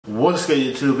What's good,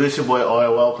 YouTube? It's your boy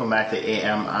Oil. Welcome back to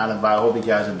AM Island Vibe. I hope you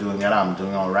guys are doing good. I'm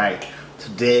doing alright.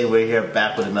 Today we're here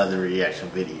back with another reaction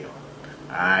video.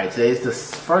 Alright, today's the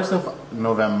 1st of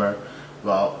November.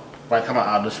 Well, by the time I'm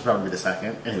out, this should probably be the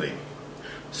 2nd. Anyway,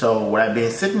 so when I've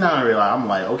been sitting down and realized, I'm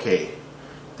like, okay,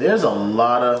 there's a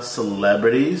lot of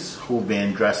celebrities who've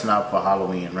been dressing up for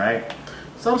Halloween, right?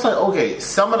 So I was like, okay,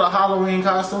 some of the Halloween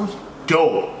costumes,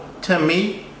 dope. To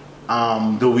me,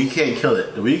 The Weeknd killed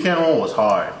it. The Weeknd one was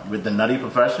hard. With the Nutty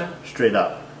Professor, straight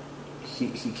up. He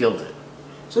killed it.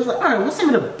 So it's like, alright, what's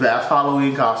some of the best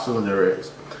Halloween costumes there is?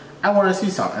 I want to see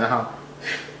something.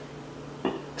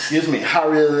 How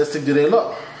realistic do they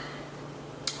look?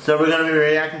 So we're going to be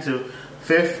reacting to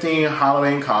 15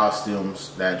 Halloween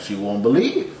costumes that you won't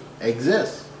believe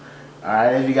exist.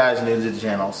 Alright, if you guys are new to the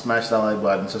channel, smash that like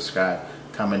button, subscribe.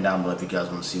 Comment down below if you guys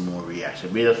want to see more reaction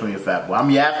videos from your fat boy. I'm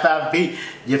your Fat Pete,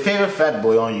 your favorite fat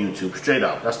boy on YouTube. Straight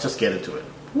up. Let's just get into it.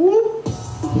 Woo!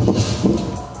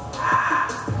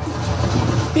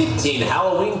 15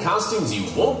 Halloween costumes you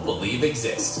won't believe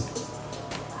exist.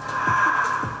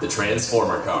 The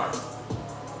Transformer car.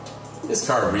 This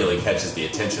car really catches the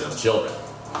attention of children.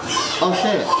 Oh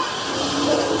shit.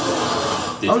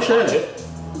 Did you watch it?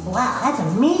 Wow, that's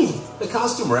amazing. The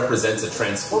costume represents a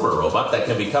Transformer robot that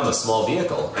can become a small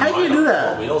vehicle How do you do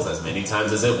that? On wheels as many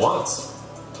times as it wants.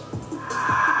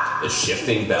 The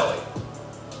shifting belly.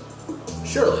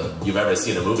 Surely, you've ever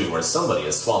seen a movie where somebody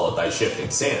is swallowed by shifting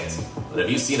sands. But have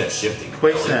you seen a shifting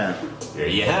Quicksand. belly? Here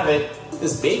you have it.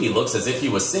 This baby looks as if he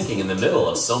was sinking in the middle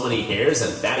of so many hairs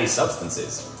and fatty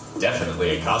substances.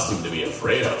 Definitely a costume to be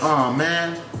afraid of. Oh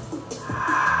man.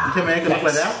 You can make it look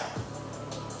like that?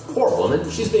 Poor woman,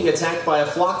 she's being attacked by a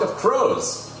flock of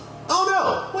crows. Oh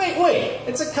no, wait,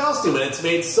 it's a costume and it's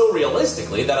made so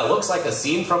realistically that it looks like a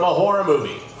scene from a horror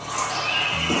movie.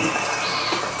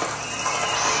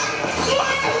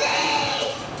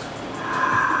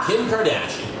 Kim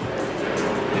Kardashian.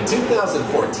 In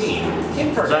 2014,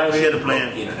 Kim Kardashian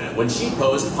broke the internet when she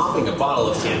posed popping a bottle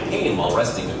of champagne while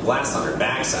resting a glass on her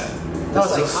backside.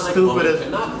 This iconic woman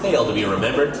could not fail to be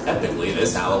remembered epically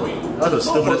this Halloween. That was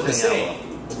the stupidest thing ever.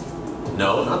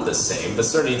 No, not the same. The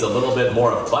sir needs a little bit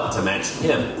more of butt to match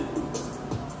him.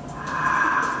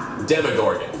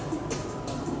 Demogorgon.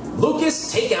 Lucas,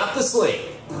 take out the sling.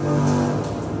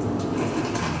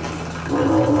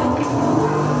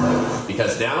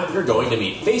 Because now you're going to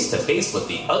meet face to face with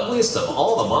the ugliest of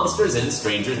all the monsters in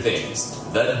Stranger Things,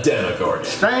 the Demogorgon.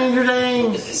 Stranger Things!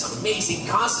 Look at this amazing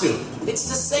costume. It's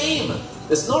the same.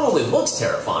 This not only looks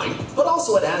terrifying, but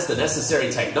also it has the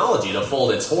necessary technology to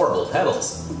fold its horrible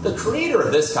petals. The creator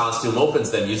of this costume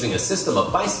opens them using a system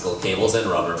of bicycle cables and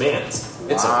rubber bands.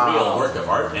 It's a real work of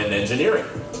art and engineering.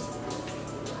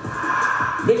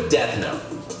 McDeathnote.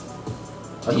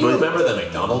 Do you remember the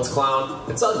McDonald's clown?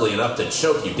 It's ugly enough to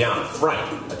choke you down in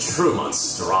fright. A true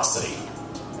monstrosity.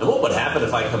 And what would happen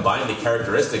if I combined the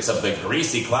characteristics of the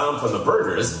greasy clown from the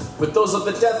burgers with those of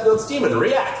the Death Note's demon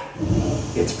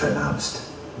Ryuk? It's pronounced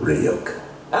Ryuk.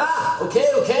 Ah,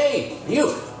 okay,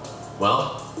 Ryuk.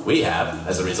 Well, we have,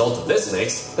 as a result of this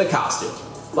mix, the costume.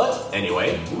 But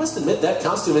anyway, you must admit that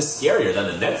costume is scarier than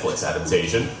the Netflix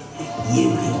adaptation. You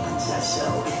humans are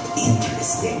so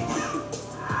interesting.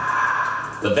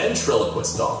 The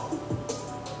Ventriloquist Doll.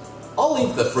 I'll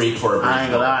leave the freak for a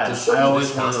brief moment to show you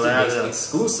this costume based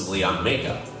exclusively on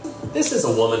makeup. This is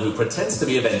a woman who pretends to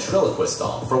be a ventriloquist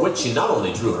doll, for which she not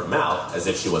only drew her mouth as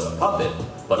if she was a puppet,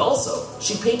 but also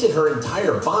she painted her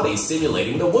entire body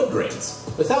simulating the wood grains,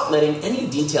 without letting any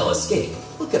detail escape.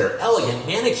 Look at her elegant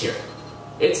manicure.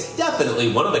 It's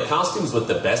definitely one of the costumes with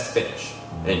the best finish.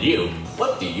 And you,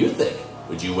 what do you think?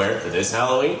 Would you wear it for this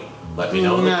Halloween? Let me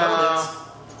know in the comments.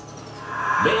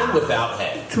 Man without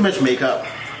head. Too much makeup.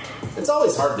 It's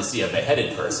always hard to see a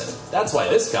beheaded person. That's why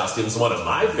this costume's one of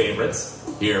my favorites.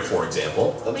 Here, for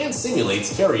example, the man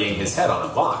simulates carrying his head on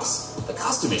a box. The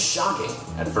costume is shocking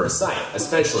at first sight,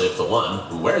 especially if the one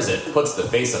who wears it puts the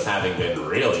face of having been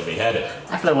really beheaded.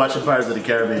 I feel like watching Pirates of the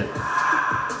Caribbean.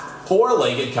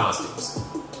 Four-legged costumes.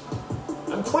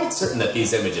 I'm quite certain that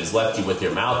these images left you with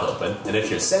your mouth open, and if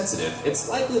you're sensitive, it's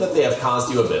likely that they have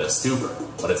caused you a bit of stupor.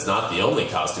 But it's not the only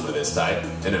costume of this type.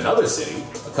 In another city,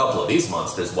 a couple of these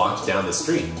monsters walked down the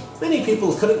street. Many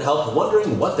people couldn't help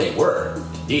wondering what they were.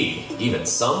 Indeed, even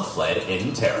some fled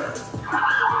in terror.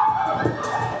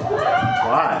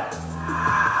 Why?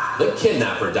 The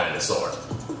Kidnapper Dinosaur.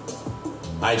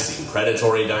 I've seen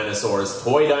predatory dinosaurs,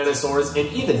 toy dinosaurs, and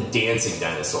even dancing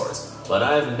dinosaurs. But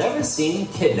I've never seen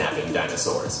kidnapping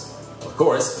dinosaurs. Of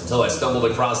course, until I stumbled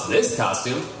across this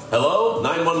costume. Hello,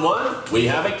 911? We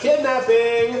have a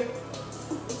kidnapping!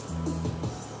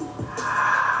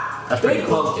 That's pretty Big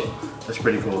cool. Pumpkin. That's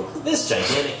pretty cool. This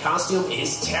gigantic costume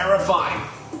is terrifying.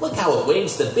 Look how it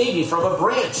waves the baby from a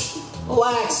branch.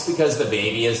 Relax, because the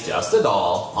baby is just a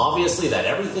doll. Obviously, that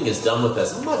everything is done with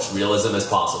as much realism as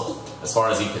possible. As far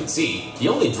as you can see, the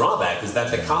only drawback is that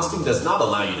the costume does not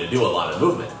allow you to do a lot of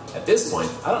movement. At this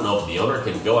point, I don't know if the owner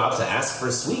can go out to ask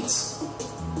for sweets.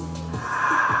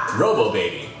 Robo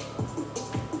Baby.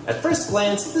 At first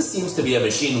glance, this seems to be a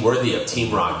machine worthy of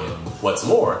Team Rocket. What's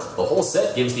more, the whole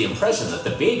set gives the impression that the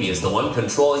baby is the one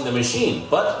controlling the machine.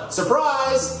 But,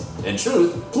 surprise! In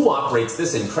truth, who operates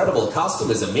this incredible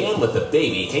costume is a man with a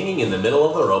baby hanging in the middle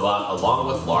of the robot along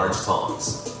with large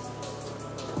tongs.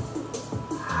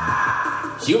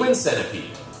 Human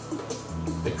Centipede.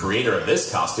 The creator of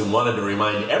this costume wanted to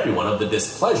remind everyone of the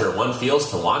displeasure one feels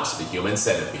to watch the human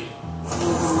centipede.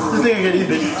 This nigga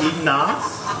get eaten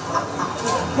off?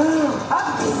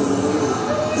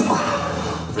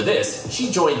 For this, she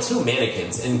joined 2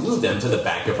 mannequins and glued them to the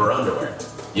back of her underwear.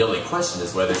 The only question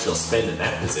is whether she'll spend in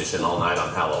that position all night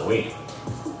on Halloween.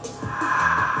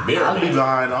 Mirror I'll be Man.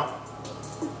 behind her.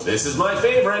 This is my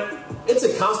favorite. It's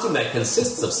a costume that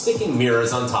consists of sticking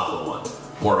mirrors on top of one.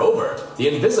 Moreover, the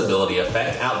invisibility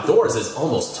effect outdoors is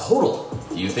almost total.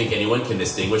 Do you think anyone can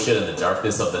distinguish it in the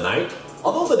darkness of the night?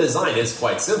 Although the design is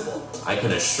quite simple, I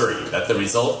can assure you that the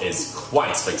result is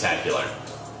quite spectacular.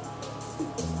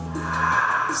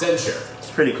 Censure. It's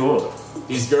pretty cool.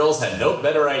 These girls had no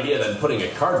better idea than putting a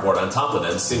cardboard on top of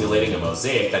them, simulating a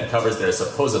mosaic that covers their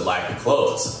supposed lack of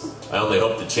clothes. I only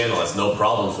hope the channel has no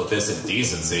problems with this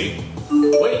indecency.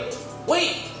 Wait!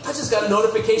 I just got a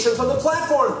notification from the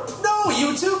platform! No,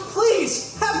 YouTube,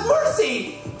 please! Have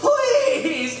mercy!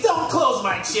 Please! Don't close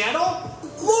my channel!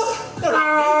 Look! They're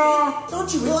not naked!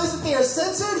 Don't you realize that they are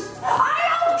censored? I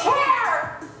don't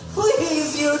care!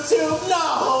 Please, YouTube! No!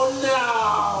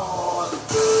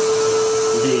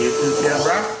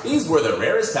 These were the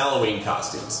rarest Halloween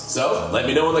costumes. So, let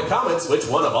me know in the comments which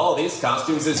one of all these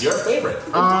costumes is your favorite.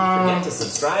 And don't forget to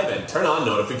subscribe and turn on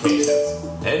notifications.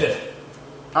 And if...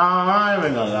 I ain't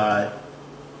even gonna lie.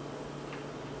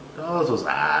 Those was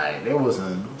alright. They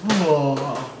wasn't...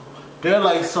 Oh. They're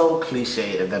like so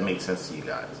cliche, if that makes sense to you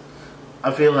guys.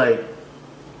 I feel like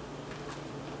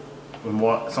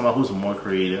someone who's more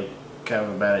creative can have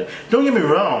a better... Don't get me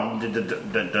wrong,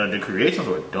 the creations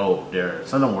were dope.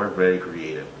 Some of them were very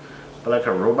creative. But like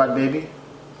a robot baby,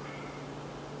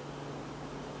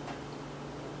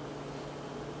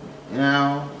 you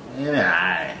know,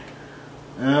 yeah,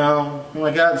 you know,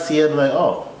 I got to see it like,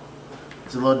 oh,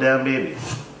 it's a little damn baby.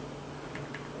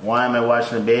 Why am I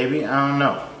watching the baby? I don't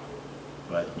know.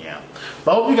 But yeah.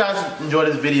 But I hope you guys enjoyed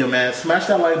this video, man. Smash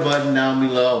that like button down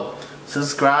below.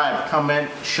 Subscribe, comment,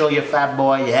 show your fat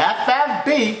boy, yeah, fat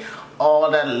B, all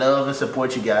that love and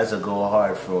support you guys will go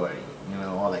hard for it. You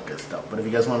know, all that good stuff. But if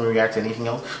you guys want to react to anything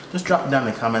else, just drop it down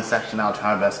in the comment section. I'll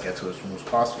try my best to get to it as soon as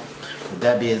possible. With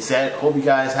that being said, hope you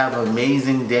guys have an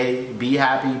amazing day. Be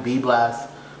happy, be blessed.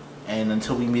 And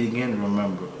until we meet again,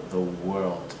 remember, the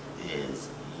world is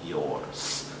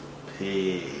yours.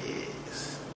 Peace.